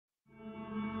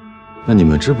那你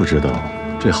们知不知道，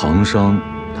这行商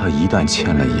他一旦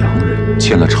欠了洋人，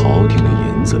欠了朝廷的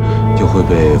银子，就会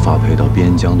被发配到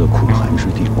边疆的苦寒之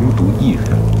地，孤独一人。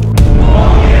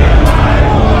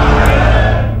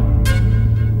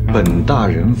本大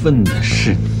人问的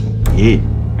是你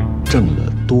挣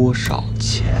了多少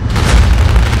钱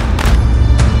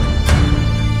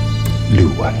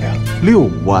？6万两，6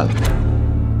万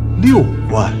两，6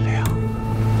万两！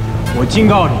我警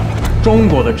告你，中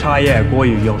国的茶叶过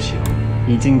于优秀，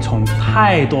已经从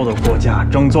太多的国家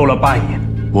征走了白银。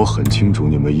我很清楚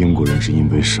你们英国人是因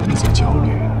为什么在焦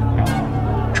虑，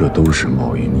这都是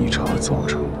贸易逆差造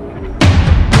成的。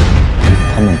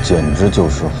他们简直就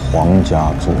是皇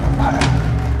家做派。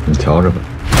你调着吧，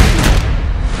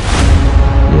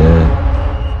爷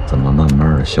怎么慢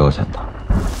慢的消遣他。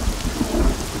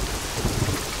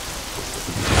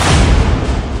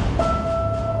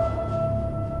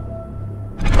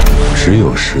只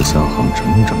有13行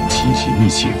整整齐齐一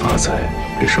起发财，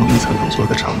这生意才能做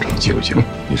得长长久久。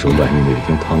你说，万一哪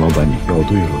天汤老板你掉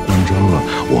队了、关张了，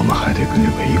我们还得跟着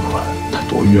赔款，他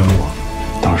多冤枉！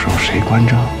到时候谁关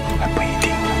张还不一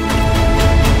定。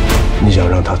你想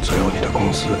让他左右你的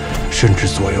公司，甚至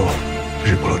左右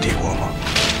日不落帝国吗？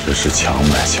这是强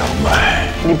买。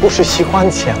你不是喜欢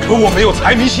钱吗？可我没有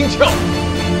财迷心窍。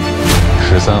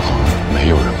13行没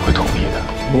有人会同意的。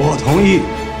我同意。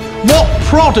 What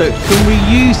product can we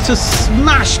use to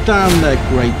smash down their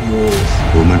great walls?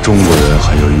 我们中国人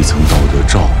还有一层道德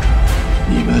罩着，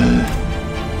你们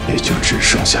也就只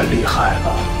剩下厉害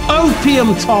了。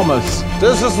Opium Thomas.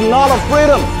 This is not a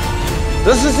freedom.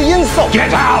 This is insult.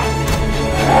 Get out!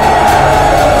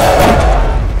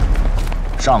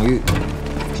 上谕，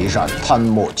提善贪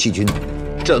墨欺君。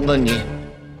朕问你，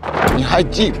你还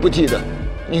记不记得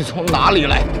你从哪里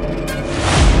来？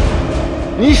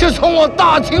 你是从我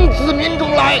大清子民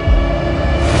中来。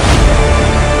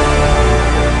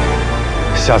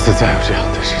下次再有这样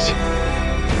的事情，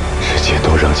直接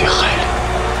都扔进海里。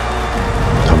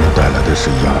他们带来的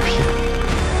是鸦片，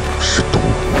是毒，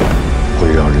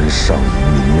会让人上瘾，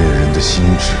泯灭人的心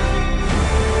智。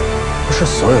不是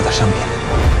所有的商品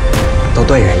都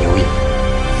对人有益。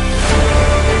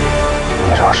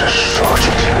你若是说出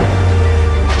去。